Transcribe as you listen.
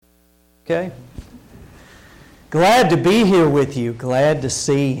Okay? Glad to be here with you. Glad to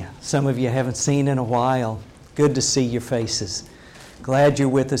see some of you I haven't seen in a while. Good to see your faces. Glad you're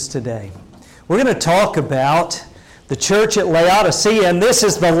with us today. We're going to talk about the church at Laodicea, and this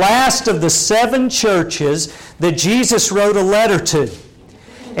is the last of the 7 churches that Jesus wrote a letter to.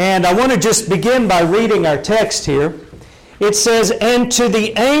 And I want to just begin by reading our text here. It says, "And to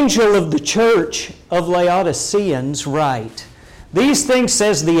the angel of the church of Laodiceans write, These things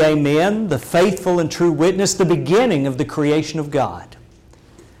says the Amen, the faithful and true witness, the beginning of the creation of God.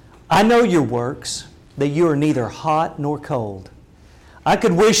 I know your works, that you are neither hot nor cold. I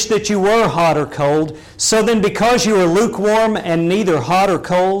could wish that you were hot or cold. So then, because you are lukewarm and neither hot or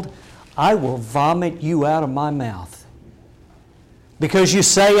cold, I will vomit you out of my mouth. Because you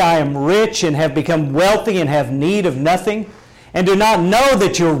say, I am rich and have become wealthy and have need of nothing, and do not know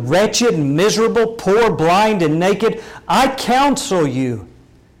that you're wretched and miserable, poor, blind, and naked, I counsel you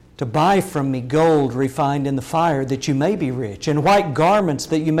to buy from me gold refined in the fire, that you may be rich, and white garments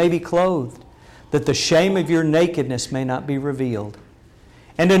that you may be clothed, that the shame of your nakedness may not be revealed.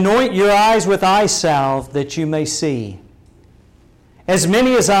 And anoint your eyes with eye salve, that you may see. As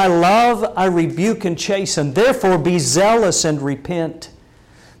many as I love, I rebuke and chasten. Therefore be zealous and repent.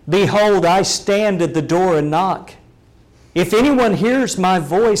 Behold, I stand at the door and knock. If anyone hears my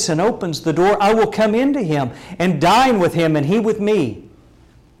voice and opens the door, I will come into him and dine with him and he with me.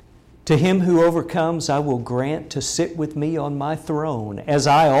 To him who overcomes, I will grant to sit with me on my throne, as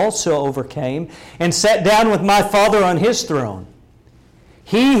I also overcame and sat down with my Father on his throne.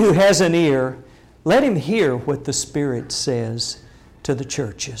 He who has an ear, let him hear what the Spirit says to the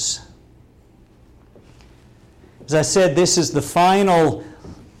churches." As I said, this is the final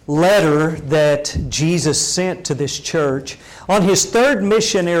letter that Jesus sent to this church. On his 3rd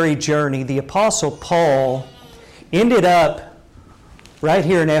missionary journey, the Apostle Paul ended up right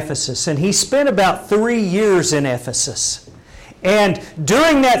here in Ephesus, and he spent about 3 years in Ephesus. And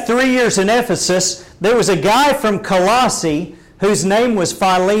during that 3 years in Ephesus, there was a guy from Colossae whose name was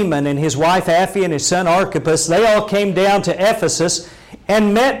Philemon, and his wife Apphia and his son Archippus. They all came down to Ephesus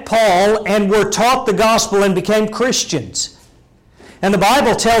and met Paul and were taught the gospel and became Christians. And the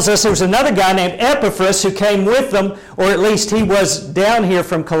Bible tells us there was another guy named Epaphras who came with them, or at least he was down here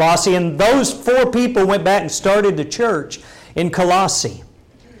from Colossae, and those 4 people went back and started the church in Colossae.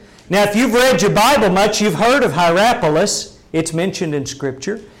 Now, if you've read your Bible much, you've heard of Hierapolis. It's mentioned in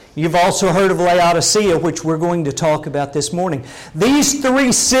Scripture. You've also heard of Laodicea, which we're going to talk about this morning. These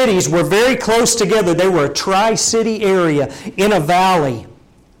 3 cities were very close together. They were a tri-city area in a valley.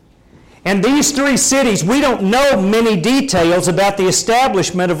 And these 3 cities, we don't know many details about the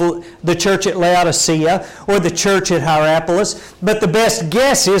establishment of the church at Laodicea or the church at Hierapolis, but the best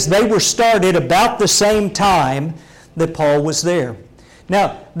guess is they were started about the same time that Paul was there.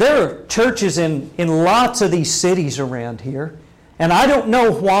 Now, there are churches in lots of these cities around here, and I don't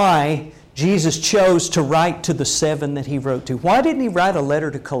know why Jesus chose to write to the 7 that he wrote to. Why didn't he write a letter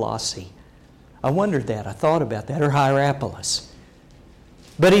to Colossae? I wondered that. I thought about that. Or Hierapolis.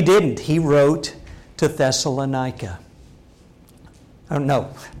 But he didn't. He wrote to Thessalonica. Oh, no,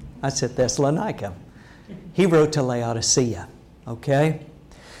 I said Thessalonica. He wrote to Laodicea. Okay?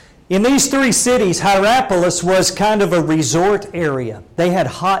 In these 3 cities, Hierapolis was kind of a resort area. They had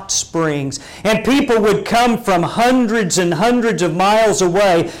hot springs, and people would come from hundreds and hundreds of miles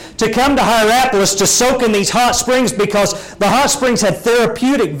away to come to Hierapolis to soak in these hot springs because the hot springs had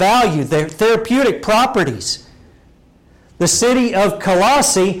therapeutic value, their therapeutic properties. The city of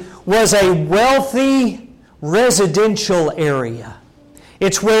Colossae was a wealthy residential area.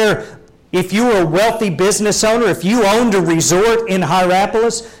 It's where, if you were a wealthy business owner, if you owned a resort in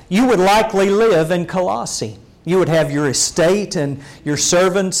Hierapolis, you would likely live in Colossae. You would have your estate and your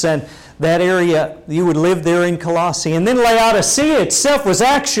servants, and that area, you would live there in Colossae. And then Laodicea itself was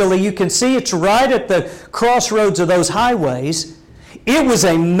actually, you can see it's right at the crossroads of those highways. It was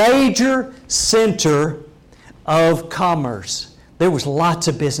a major center of commerce. There was lots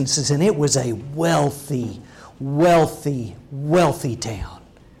of businesses, and it was a wealthy, wealthy, wealthy town.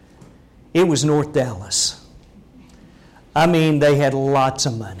 It was North Dallas. I mean, they had lots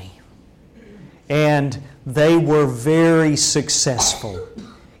of money. And they were very successful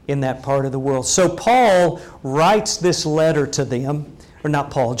in that part of the world. So Paul writes this letter to them, or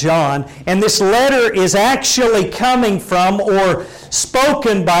not Paul, John, and this letter is actually coming from or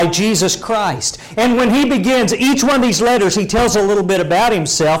spoken by Jesus Christ. And when he begins each one of these letters, he tells a little bit about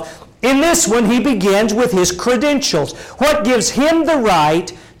himself. In this one, he begins with his credentials. What gives him the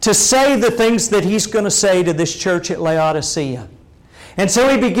right to say the things that he's going to say to this church at Laodicea? And so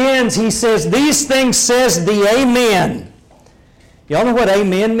he begins, he says, "These things says the Amen." Y'all know what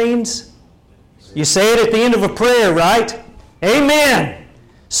amen means? You say it at the end of a prayer, right? Amen.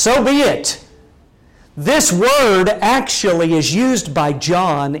 So be it. This word actually is used by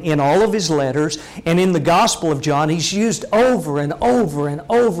John in all of his letters, and in the Gospel of John, he's used over and over and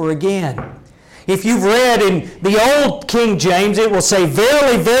over again. If you've read in the old King James, it will say,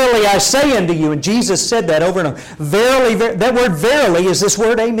 "Verily, verily, I say unto you." And Jesus said that over and over. Verily, that word verily is this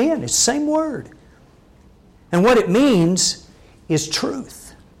word amen. It's the same word. And what it means is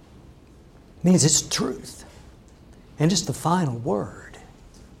truth. It means it's truth. And it's the final word.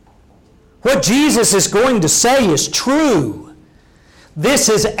 What Jesus is going to say is true. This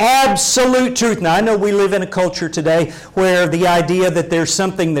is absolute truth. Now, I know we live in a culture today where the idea that there's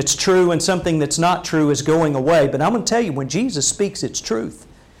something that's true and something that's not true is going away. But I'm going to tell you, when Jesus speaks, it's truth.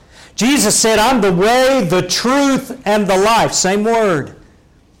 Jesus said, "I'm the way, the truth, and the life." Same word.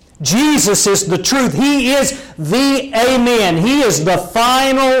 Jesus is the truth. He is the Amen. He is the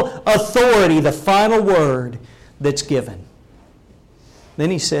final authority, the final word that's given.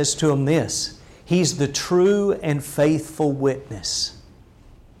 Then he says to him this: He's the true and faithful witness.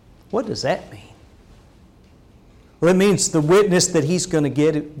 What does that mean? Well, it means the witness that he's going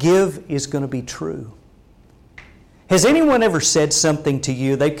to give is going to be true. Has anyone ever said something to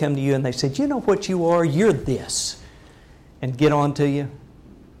you? They come to you and they said, "You know what you are? You're this," and get on to you?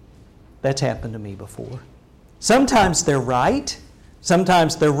 That's happened to me before. Sometimes they're right.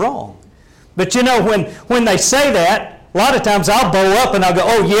 Sometimes they're wrong. But you know, when they say that, a lot of times I'll bow up and I'll go,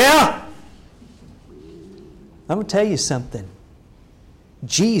 "Oh yeah?" I'm going to tell you something.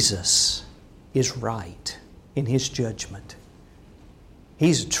 Jesus is right in His judgment.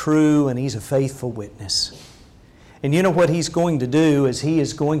 He's a true and He's a faithful witness. And you know what He's going to do is He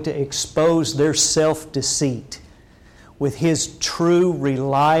is going to expose their self-deceit with His true,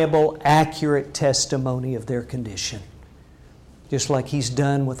 reliable, accurate testimony of their condition. Just like He's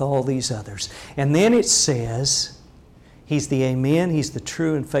done with all these others. And then it says, He's the Amen, He's the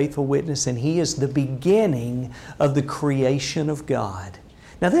true and faithful witness, and He is the beginning of the creation of God.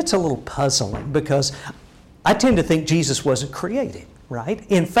 Now that's a little puzzling because I tend to think Jesus wasn't created, right?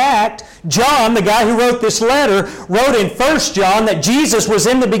 In fact, John, the guy who wrote this letter, wrote in 1 John that Jesus was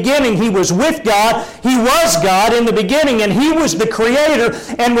in the beginning. He was with God. He was God in the beginning, and He was the Creator,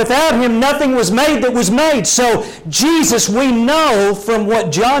 and without Him nothing was made that was made. So Jesus, we know from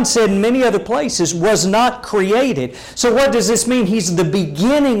what John said in many other places, was not created. So what does this mean? He's the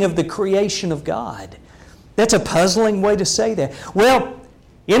beginning of the creation of God. That's a puzzling way to say that. Well,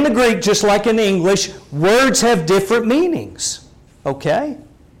 in the Greek, just like in English, words have different meanings. Okay?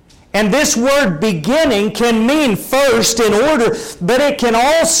 And this word beginning can mean first in order, but it can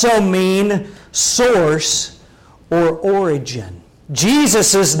also mean source or origin.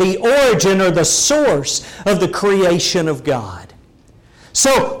 Jesus is the origin or the source of the creation of God.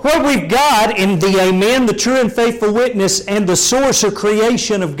 So what we've got in the Amen, the true and faithful witness, and the source or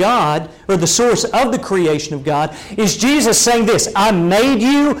creation of God, or the source of the creation of God, is Jesus saying this: I made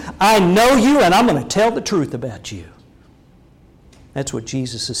you, I know you, and I'm going to tell the truth about you. That's what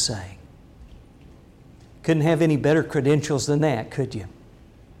Jesus is saying. Couldn't have any better credentials than that, could you?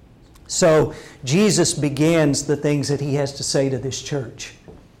 So Jesus begins the things that He has to say to this church.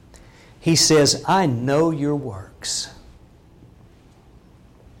 He says, "I know your works."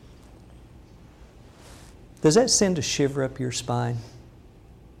 Does that send a shiver up your spine?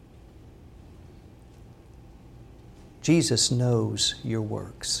 Jesus knows your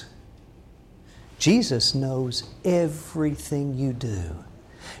works. Jesus knows everything you do.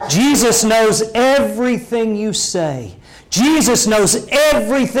 Jesus knows everything you say. Jesus knows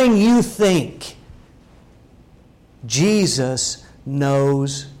everything you think. Jesus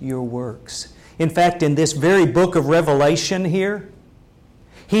knows your works. In fact, in this very book of Revelation here,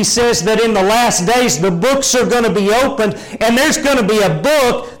 He says that in the last days the books are going to be opened, and there's going to be a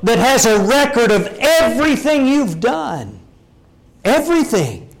book that has a record of everything you've done.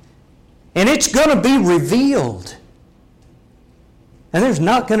 Everything. And it's going to be revealed. And there's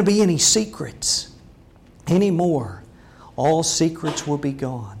not going to be any secrets anymore. All secrets will be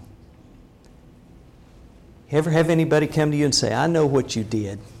gone. You ever have anybody come to you and say, "I know what you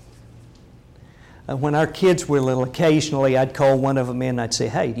did"? When our kids were little, occasionally I'd call one of them in and I'd say,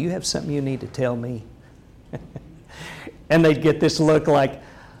 "Hey, do you have something you need to tell me?" And they'd get this look like,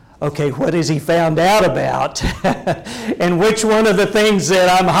 "Okay, what has he found out about? And which one of the things that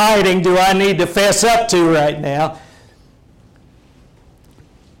I'm hiding do I need to fess up to right now?"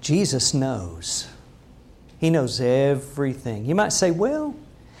 Jesus knows. He knows everything. You might say, "Well,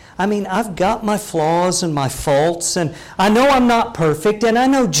 I mean, I've got my flaws and my faults, and I know I'm not perfect, and I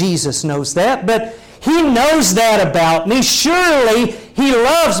know Jesus knows that, but He knows that about me. Surely He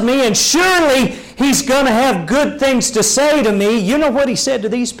loves me, and surely He's going to have good things to say to me. You know what He said to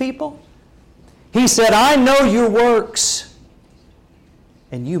these people? He said, I know your works,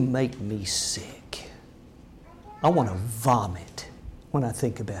 and you make me sick. I want to vomit when I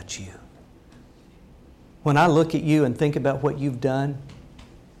think about you. When I look at you and think about what you've done,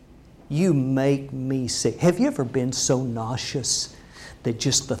 you make me sick. Have you ever been so nauseous that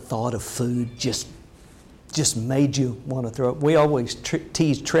just the thought of food just made you want to throw up? We always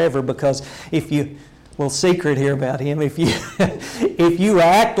tease Trevor because secret here about him, if you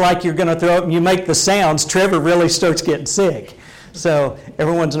act like you're going to throw up and you make the sounds, Trevor really starts getting sick. So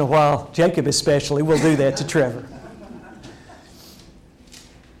every once in a while, Jacob especially, will do that to Trevor.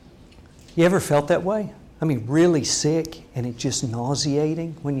 You ever felt that way? I mean, really sick and it's just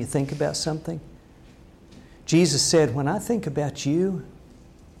nauseating when you think about something? Jesus said, when I think about you,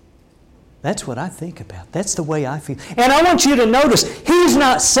 that's what I think about. That's the way I feel. And I want you to notice, He's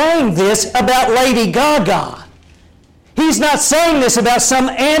not saying this about Lady Gaga. He's not saying this about some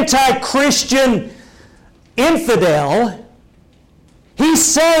anti-Christian infidel. He's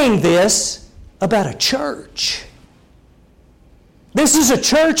saying this about a church. This is a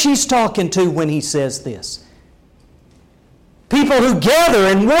church He's talking to when He says this. People who gather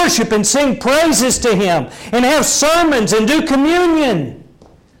and worship and sing praises to Him and have sermons and do communion.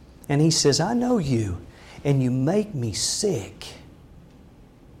 And He says, I know you, and you make me sick.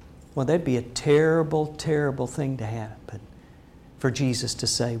 Well, that'd be a terrible, terrible thing to happen for Jesus to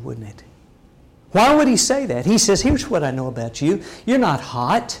say, wouldn't it? Why would He say that? He says, here's what I know about you. You're not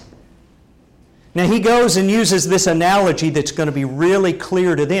hot. Now, He goes and uses this analogy that's going to be really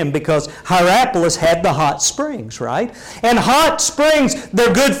clear to them because Hierapolis had the hot springs, right? And hot springs,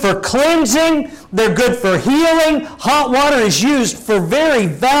 they're good for cleansing, they're good for healing. Hot water is used for very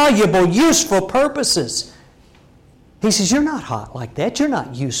valuable, useful purposes. He says, you're not hot like that. You're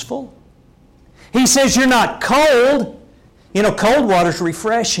not useful. He says, you're not cold. You know, cold water's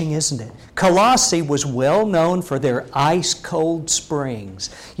refreshing, isn't it? Colossae was well known for their ice-cold springs.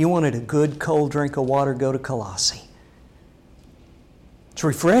 You wanted a good cold drink of water, go to Colossae. It's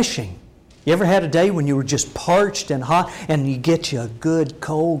refreshing. You ever had a day when you were just parched and hot and you get you a good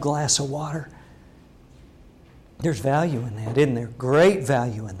cold glass of water? There's value in that, isn't there? Great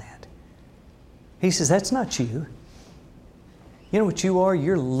value in that. He says, that's not you. You know what you are?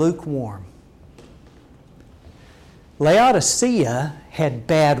 You're lukewarm. Laodicea had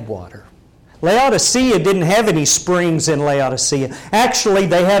bad water. Laodicea didn't have any springs in Laodicea. Actually,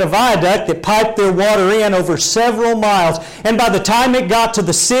 they had a viaduct that piped their water in over several miles. And by the time it got to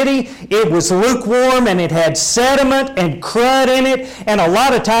the city, it was lukewarm and it had sediment and crud in it. And a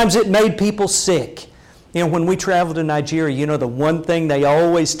lot of times it made people sick. You know, when we travel to Nigeria, you know, the one thing they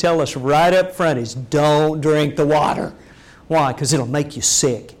always tell us right up front is don't drink the water. Why? Because it'll make you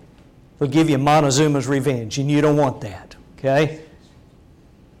sick. It'll give you Montezuma's revenge, and you don't want that, okay?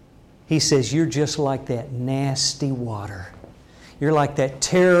 He says, you're just like that nasty water. You're like that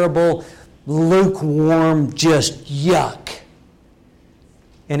terrible, lukewarm, just yuck.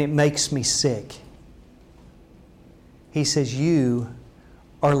 And it makes me sick. He says, you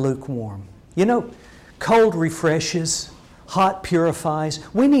are lukewarm. You know, cold refreshes, hot purifies.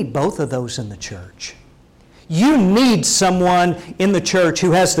 We need both of those in the church. You need someone in the church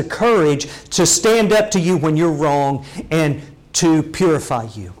who has the courage to stand up to you when you're wrong and to purify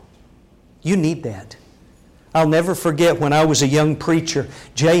you. You need that. I'll never forget when I was a young preacher,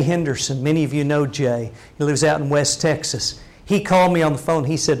 Jay Henderson, many of you know Jay. He lives out in West Texas. He called me on the phone.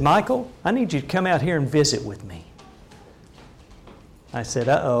 He said, Michael, I need you to come out here and visit with me. I said,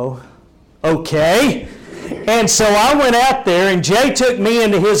 uh-oh. Okay. And so I went out there, and Jay took me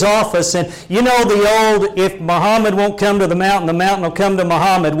into his office, and you know the old, if Muhammad won't come to the mountain will come to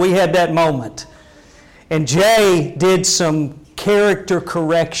Muhammad. We had that moment. And Jay did some character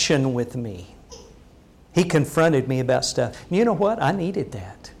correction with me. He confronted me about stuff. And you know what? I needed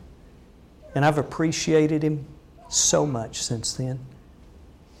that. And I've appreciated him so much since then.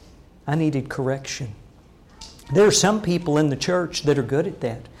 I needed correction. There are some people in the church that are good at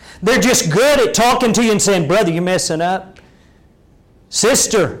that. They're just good at talking to you and saying, brother, you're messing up.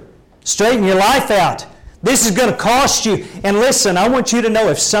 Sister, straighten your life out. This is going to cost you. And listen, I want you to know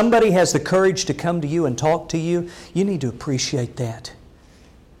if somebody has the courage to come to you and talk to you, you need to appreciate that.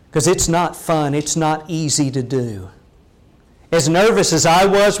 Because it's not fun. It's not easy to do. As nervous as I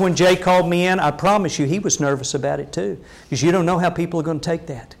was when Jay called me in, I promise you he was nervous about it too. Because you don't know how people are going to take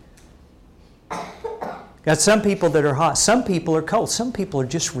that. Got some people that are hot. Some people are cold. Some people are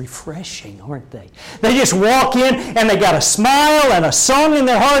just refreshing, aren't they? They just walk in and they got a smile and a song in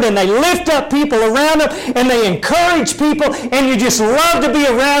their heart and they lift up people around them and they encourage people and you just love to be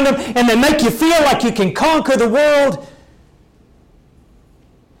around them and they make you feel like you can conquer the world.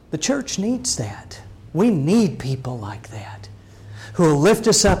 The church needs that. We need people like that who will lift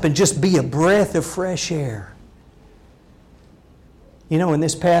us up and just be a breath of fresh air. You know, in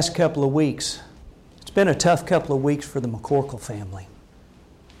this past couple of weeks, it's been a tough couple of weeks for the McCorkle family.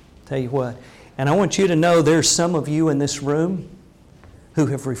 Tell you what. And I want you to know there's some of you in this room who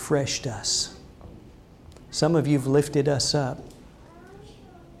have refreshed us. Some of you have lifted us up.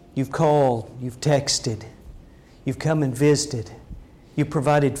 You've called, you've texted, you've come and visited, you've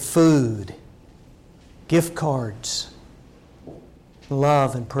provided food, gift cards,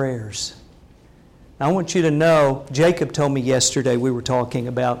 love and prayers. I want you to know, Jacob told me yesterday, we were talking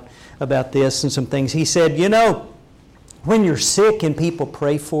about this and some things. He said, you know, when you're sick and people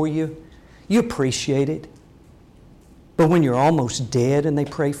pray for you, you appreciate it. But when you're almost dead and they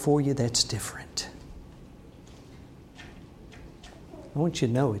pray for you, that's different. I want you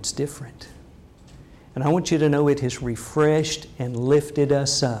to know it's different. And I want you to know it has refreshed and lifted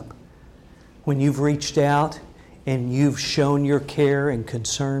us up when you've reached out and you've shown your care and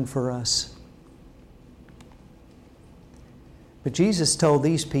concern for us. But Jesus told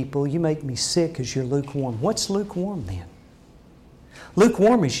these people, you make me sick because you're lukewarm. What's lukewarm then?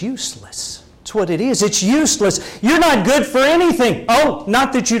 Lukewarm is useless. That's what it is. It's useless. You're not good for anything. Oh,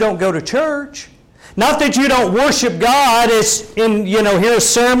 not that you don't go to church. Not that you don't worship God as in, hear a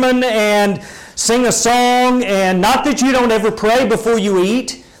sermon and sing a song, and not that you don't ever pray before you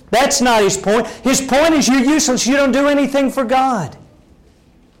eat. That's not His point. His point is you're useless. You don't do anything for God.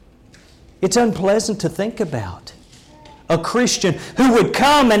 It's unpleasant to think about. A Christian who would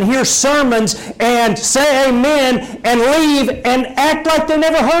come and hear sermons and say amen and leave and act like they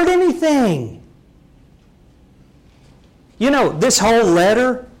never heard anything. This whole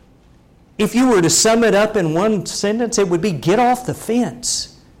letter, if you were to sum it up in one sentence, it would be get off the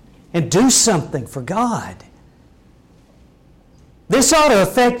fence and do something for God. This ought to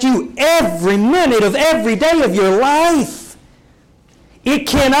affect you every minute of every day of your life. It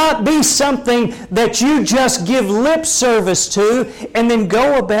cannot be something that you just give lip service to and then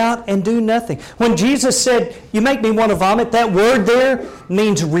go about and do nothing. When Jesus said, you make me want to vomit, that word there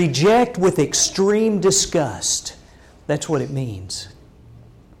means reject with extreme disgust. That's what it means.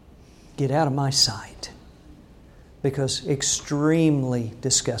 Get out of my sight. Because extremely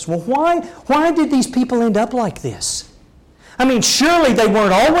disgust. Well, why did these people end up like this? I mean, surely they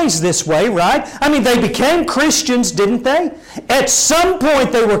weren't always this way, right? I mean, they became Christians, didn't they? At some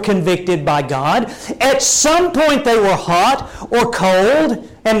point they were convicted by God. At some point they were hot or cold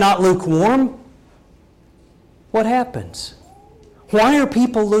and not lukewarm. What happens? Why are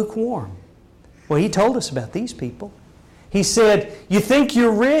people lukewarm? Well, He told us about these people. He said, you think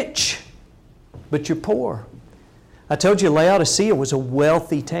you're rich, but you're poor. I told you Laodicea was a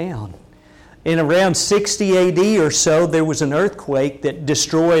wealthy town. In around 60 A.D. or so, there was an earthquake that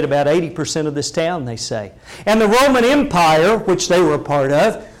destroyed about 80% of this town, they say. And the Roman Empire, which they were a part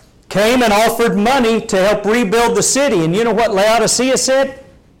of, came and offered money to help rebuild the city. And you know what Laodicea said?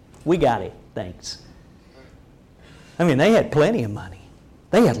 We got it, thanks. I mean, they had plenty of money.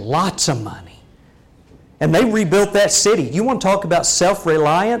 They had lots of money. And they rebuilt that city. You want to talk about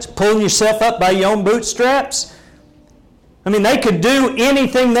self-reliance, pulling yourself up by your own bootstraps? I mean, they could do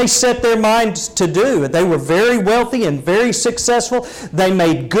anything they set their minds to do. They were very wealthy and very successful. They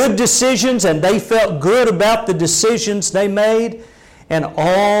made good decisions and they felt good about the decisions they made. And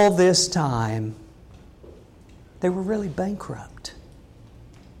all this time, they were really bankrupt.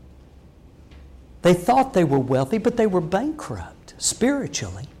 They thought they were wealthy, but they were bankrupt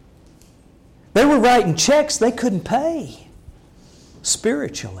spiritually. They were writing checks they couldn't pay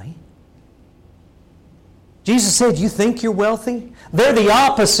spiritually. Jesus said, you think you're wealthy? They're the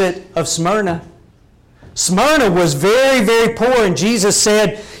opposite of Smyrna. Smyrna was very, very poor, and Jesus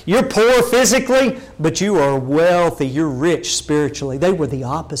said, you're poor physically, but you are wealthy, you're rich spiritually. They were the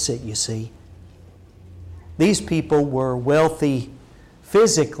opposite, you see. These people were wealthy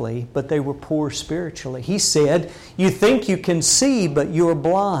physically, but they were poor spiritually. He said, you think you can see, but you're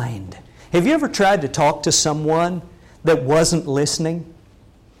blind. Have you ever tried to talk to someone that wasn't listening?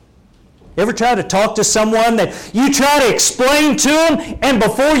 Ever try to talk to someone that you try to explain to them, and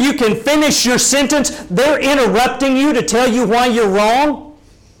before you can finish your sentence, they're interrupting you to tell you why you're wrong?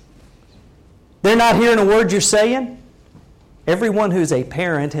 They're not hearing a word you're saying? Everyone who's a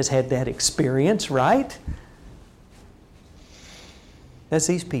parent has had that experience, right? That's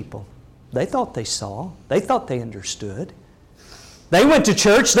these people. They thought they saw. They thought they understood. They went to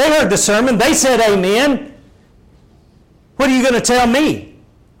church. They heard the sermon. They said amen. What are you going to tell me?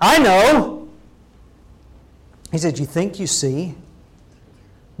 I know. He said, you think you see,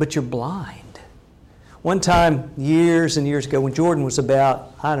 but you're blind. One time, years and years ago, when Jordan was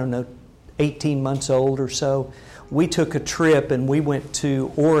about, 18 months old or so, we took a trip and we went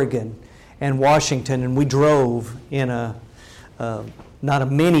to Oregon and Washington, and we drove in not a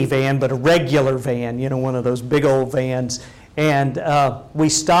minivan, but a regular van, one of those big old vans. And we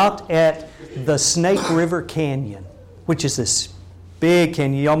stopped at the Snake River Canyon, which is this big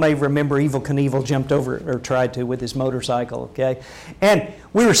canyon. Y'all may remember Evel Knievel jumped over, or tried to, with his motorcycle, okay? And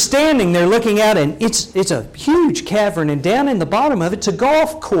we were standing there looking out, and it's a huge cavern, and down in the bottom of it's a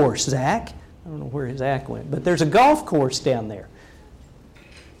golf course, Zach. I don't know where Zach went, but there's a golf course down there.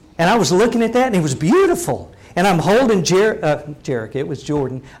 And I was looking at that, and it was beautiful. And I'm holding Jerick, it was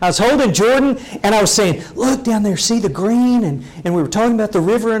Jordan. I was holding Jordan, and I was saying, look down there, see the green? And we were talking about the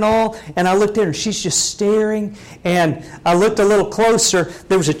river and all. And I looked at her, she's just staring. And I looked a little closer.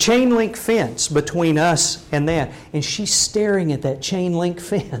 There was a chain link fence between us and that. And she's staring at that chain link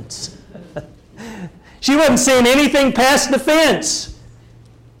fence. She wasn't seeing anything past the fence.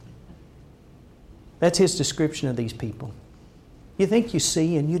 That's his description of these people. You think you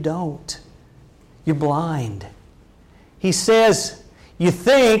see, and you don't. You're blind. He says, you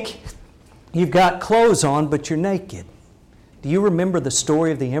think you've got clothes on, but you're naked. Do you remember the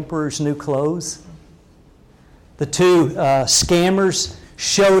story of the emperor's new clothes? The two scammers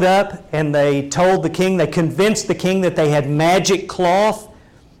showed up and they told the king, they convinced the king that they had magic cloth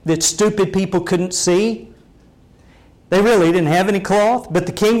that stupid people couldn't see. They really didn't have any cloth, but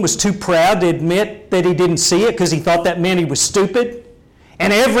the king was too proud to admit that he didn't see it because he thought that meant he was stupid.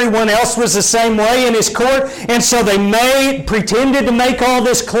 And everyone else was the same way in his court. And so they pretended to make all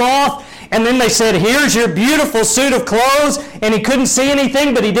this cloth. And then they said, here's your beautiful suit of clothes. And he couldn't see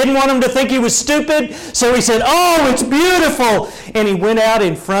anything, but he didn't want them to think he was stupid. So he said, oh, it's beautiful. And he went out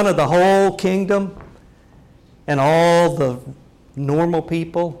in front of the whole kingdom. And all the normal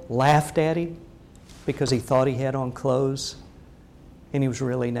people laughed at him because he thought he had on clothes. And he was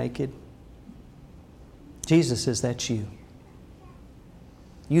really naked. Jesus says, that's you.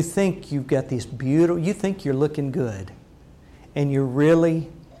 You think you've got this beautiful, you think you're looking good. And you're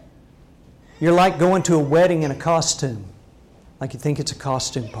like going to a wedding in a costume. Like you think it's a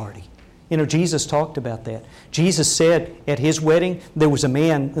costume party. Jesus talked about that. Jesus said at his wedding, there was a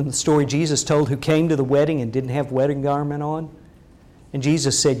man in the story Jesus told who came to the wedding and didn't have wedding garment on. And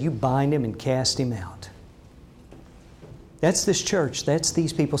Jesus said, you bind him and cast him out. That's this church. That's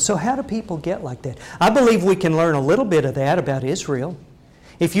these people. So how do people get like that? I believe we can learn a little bit of that about Israel.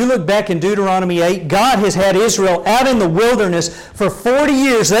 If you look back in Deuteronomy 8, God has had Israel out in the wilderness for 40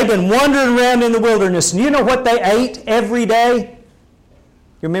 years. They've been wandering around in the wilderness. And you know what they ate every day?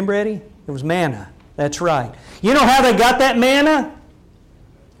 You remember, Eddie? It was manna. That's right. You know how they got that manna?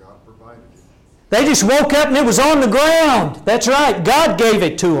 God provided it. They just woke up and it was on the ground. That's right. God gave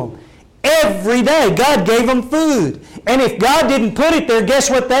it to them. Every day, God gave them food. And if God didn't put it there, guess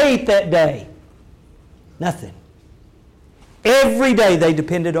what they ate that day? Nothing. Every day they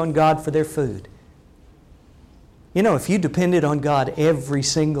depended on God for their food. If you depended on God every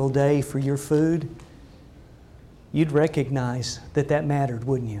single day for your food, you'd recognize that mattered,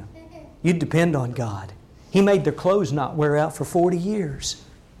 wouldn't you? You'd depend on God. He made their clothes not wear out for 40 years.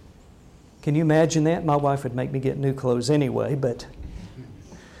 Can you imagine that? My wife would make me get new clothes anyway, but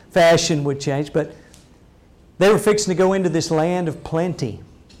fashion would change. But they were fixing to go into this land of plenty,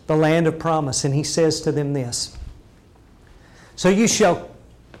 the land of promise. And he says to them this, so you shall...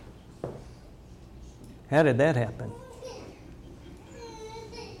 How did that happen?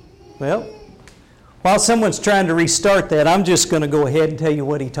 Well, while someone's trying to restart that, I'm just going to go ahead and tell you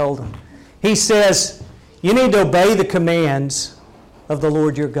what he told them. He says, you need to obey the commands of the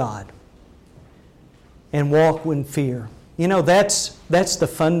Lord your God and walk in fear. That's the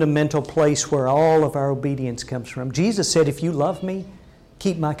fundamental place where all of our obedience comes from. Jesus said, if you love me,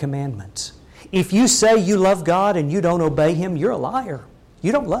 keep my commandments. If you say you love God and you don't obey Him, you're a liar.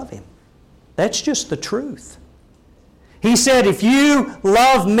 You don't love Him. That's just the truth. He said, if you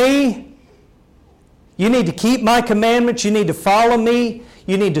love me, you need to keep my commandments, you need to follow me,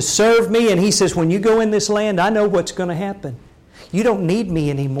 you need to serve me. And He says, when you go in this land, I know what's going to happen. You don't need me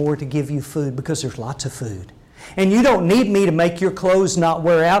anymore to give you food because there's lots of food. And you don't need me to make your clothes not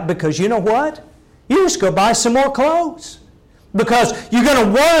wear out because you know what? You just go buy some more clothes. Because you're going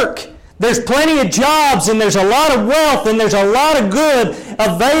to work. There's plenty of jobs and there's a lot of wealth and there's a lot of good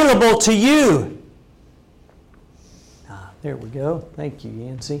available to you. There we go. Thank you,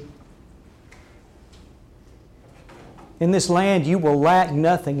 Yancy. In this land you will lack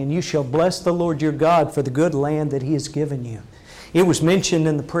nothing, and you shall bless the Lord your God for the good land that He has given you. It was mentioned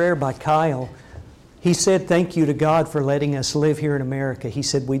in the prayer by Kyle. He said, thank you to God for letting us live here in America. He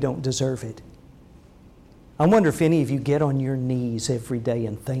said, we don't deserve it. I wonder if any of you get on your knees every day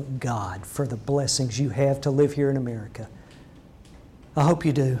and thank God for the blessings you have to live here in America. I hope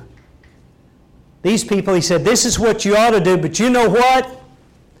you do. These people, he said, this is what you ought to do, but you know what?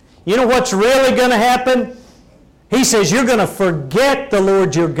 You know what's really going to happen? He says, you're going to forget the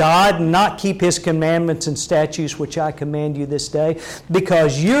Lord your God and not keep His commandments and statutes which I command you this day,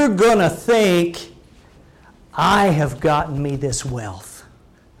 because you're going to think, I have gotten me this wealth.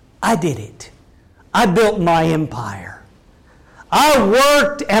 I did it. I built my empire. I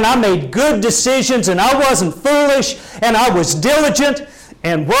worked and I made good decisions and I wasn't foolish and I was diligent,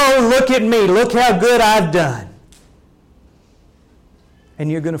 and whoa, look at me, look how good I've done. And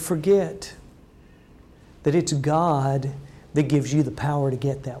you're going to forget that it's God that gives you the power to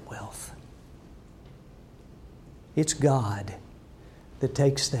get that wealth. It's God that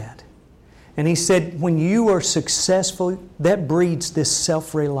takes that. And he said, when you are successful, that breeds this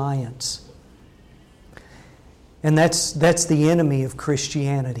self-reliance. And that's the enemy of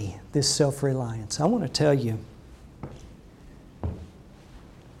Christianity, this self-reliance. I want to tell you,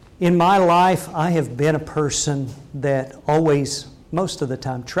 in my life, I have been a person that always, most of the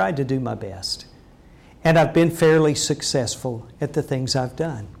time, tried to do my best. And I've been fairly successful at the things I've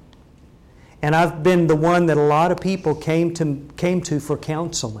done. And I've been the one that a lot of people came to for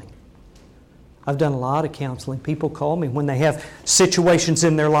counseling. I've done a lot of counseling. People call me when they have situations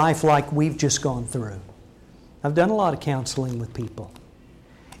in their life like we've just gone through. I've done a lot of counseling with people.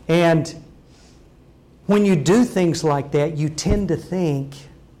 And when you do things like that, you tend to think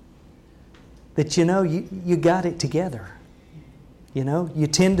that, you got it together. You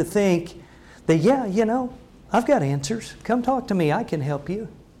tend to think that, I've got answers. Come talk to me. I can help you.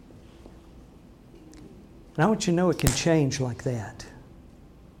 And I want you to know it can change like that.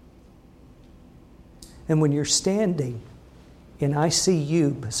 And when you're standing and I see you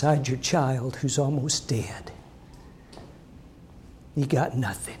beside your child who's almost dead, you got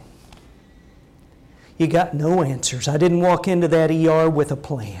nothing. You got no answers. I didn't walk into that ER with a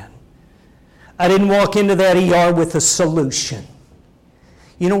plan. I didn't walk into that ER with a solution.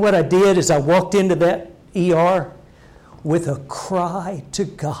 You know what I did is I walked into that ER with a cry to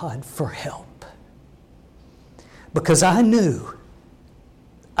God for help. Because I knew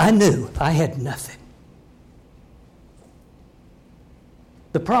I had nothing.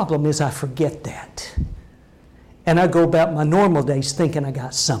 The problem is I forget that. And I go about my normal days thinking I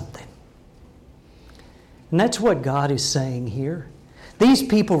got something. And that's what God is saying here. These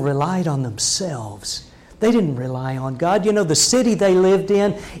people relied on themselves. They didn't rely on God. The city they lived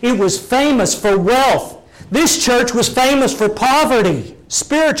in, it was famous for wealth. This church was famous for poverty,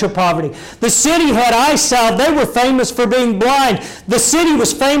 spiritual poverty. The city had eye salve. They were famous for being blind. The city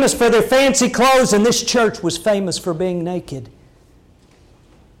was famous for their fancy clothes, and this church was famous for being naked.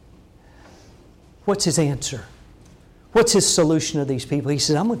 What's his answer? What's his solution to these people? He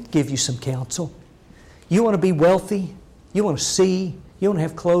says, I'm going to give you some counsel. You want to be wealthy? You want to see? You want to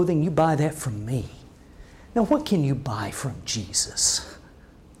have clothing? You buy that from me. Now, what can you buy from Jesus?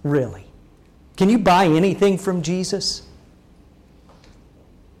 Really? Can you buy anything from Jesus?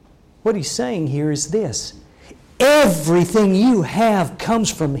 What he's saying here is this. Everything you have comes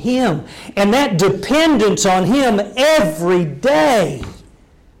from Him. And that dependence on Him every day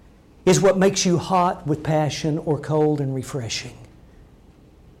is what makes you hot with passion or cold and refreshing.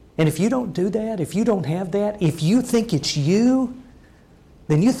 And if you don't do that, if you don't have that, if you think it's you,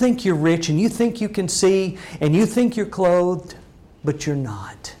 then you think you're rich and you think you can see and you think you're clothed, but you're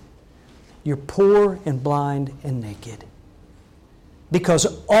not. You're poor and blind and naked.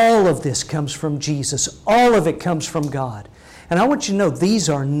 Because all of this comes from Jesus. All of it comes from God. And I want you to know these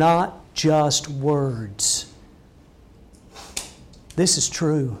are not just words. This is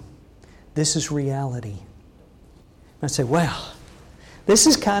true. This is reality. I say, well, this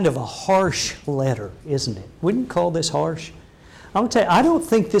is kind of a harsh letter, isn't it? Wouldn't you call this harsh? I'm going to tell you, I don't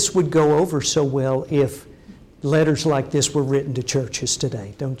think this would go over so well if letters like this were written to churches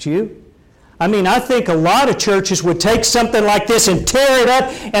today, don't you? I think a lot of churches would take something like this and tear it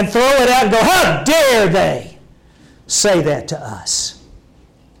up and throw it out and go, how dare they say that to us?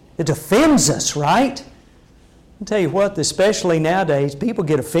 It offends us, right? I'll tell you what, especially nowadays, people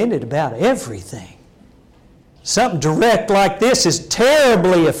get offended about everything. Something direct like this is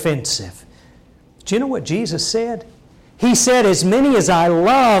terribly offensive. Do you know what Jesus said? He said, as many as I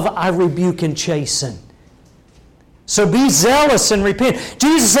love, I rebuke and chasten. So be zealous and repent.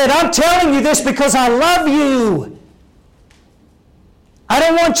 Jesus said, I'm telling you this because I love you. I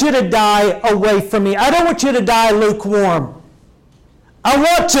don't want you to die away from me. I don't want you to die lukewarm. I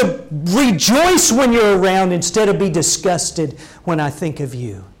want to rejoice when you're around instead of be disgusted when I think of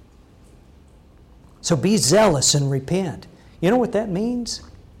you. So be zealous and repent. You know what that means?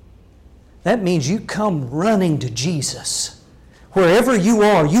 That means you come running to Jesus. Wherever you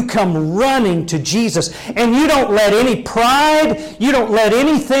are, you come running to Jesus. And you don't let any pride, you don't let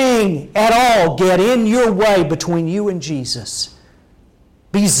anything at all get in your way between you and Jesus.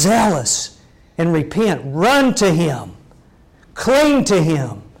 Be zealous and repent. Run to Him. Cling to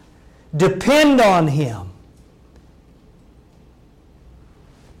Him. Depend on Him.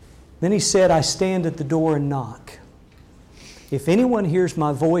 Then He said, I stand at the door and knock. If anyone hears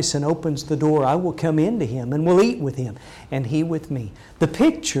my voice and opens the door, I will come into him and will eat with him, and he with me. The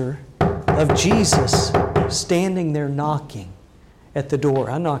picture of Jesus standing there knocking at the door.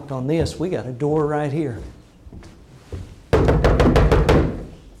 I knocked on this. We got a door right here.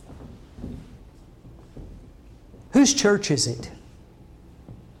 Whose church is it?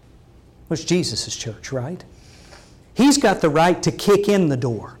 Well, it's Jesus' church, right? He's got the right to kick in the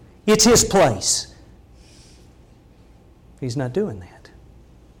door. It's His place. He's not doing that.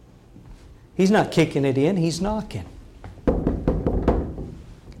 He's not kicking it in, He's knocking.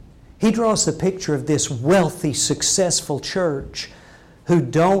 He draws the picture of this wealthy, successful church who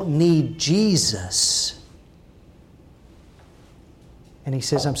don't need Jesus. And He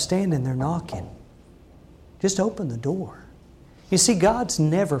says, I'm standing there knocking. Just open the door. You see, God's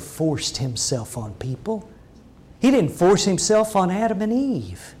never forced Himself on people. He didn't force Himself on Adam and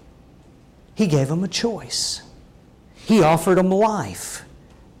Eve. He gave them a choice. He offered them life,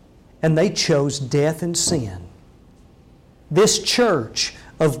 and they chose death and sin. This church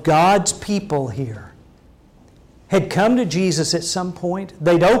of God's people here had come to Jesus at some point.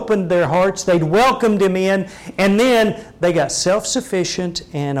 They'd opened their hearts, they'd welcomed Him in, and then they got self-sufficient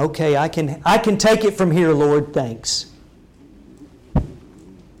and, okay, I can take it from here, Lord, thanks.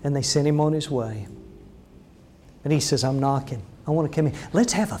 And they sent Him on His way. And He says, I'm knocking. I want to come in.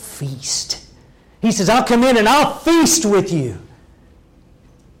 Let's have a feast. He says, I'll come in and I'll feast with you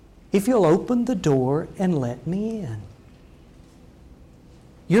if you'll open the door and let me in.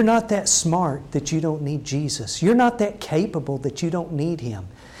 You're not that smart that you don't need Jesus. You're not that capable that you don't need Him.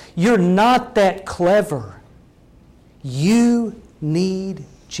 You're not that clever. You need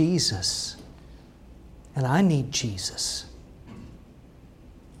Jesus. And I need Jesus.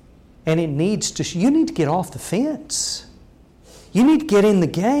 And you need to get off the fence. You need to get in the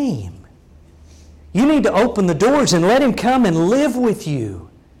game. You need to open the doors and let Him come and live with you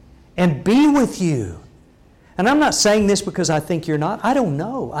and be with you. And I'm not saying this because I think you're not. I don't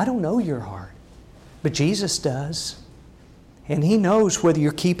know. I don't know your heart. But Jesus does. And He knows whether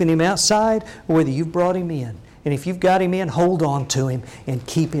you're keeping Him outside or whether you've brought Him in. And if you've got Him in, hold on to Him and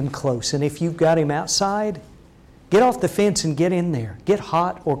keep Him close. And if you've got Him outside, get off the fence and get in there. Get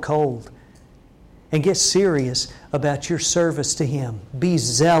hot or cold. And get serious about your service to Him. Be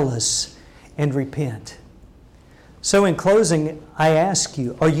zealous and repent. So in closing, I ask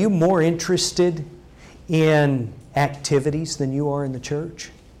you, are you more interested in activities than you are in the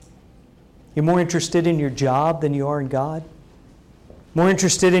church? You're more interested in your job than you are in God? More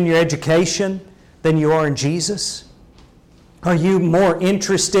interested in your education than you are in Jesus? Are you more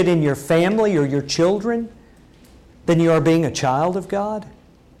interested in your family or your children than you are being a child of God?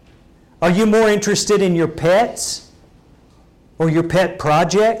 Are you more interested in your pets or your pet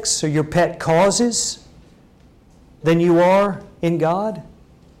projects or your pet causes than you are in God?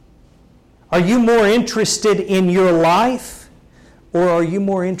 Are you more interested in your life, or are you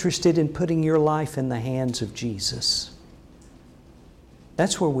more interested in putting your life in the hands of Jesus?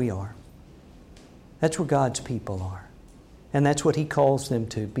 That's where we are. That's where God's people are. And that's what He calls them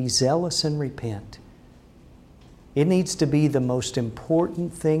to. Be zealous and repent. It needs to be the most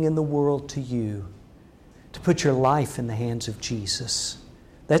important thing in the world to you to put your life in the hands of Jesus.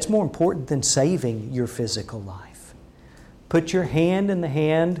 That's more important than saving your physical life. Put your hand in the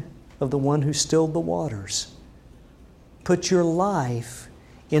hand of the one who stilled the waters. Put your life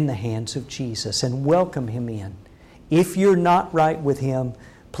in the hands of Jesus and welcome Him in. If you're not right with Him,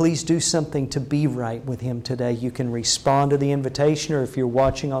 please do something to be right with Him today. You can respond to the invitation, or if you're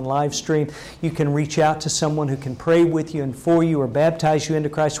watching on live stream, you can reach out to someone who can pray with you and for you or baptize you into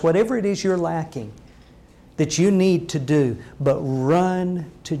Christ. Whatever it is you're lacking that you need to do, but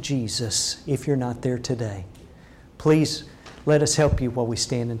run to Jesus if you're not there today. Please let us help you while we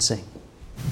stand and sing.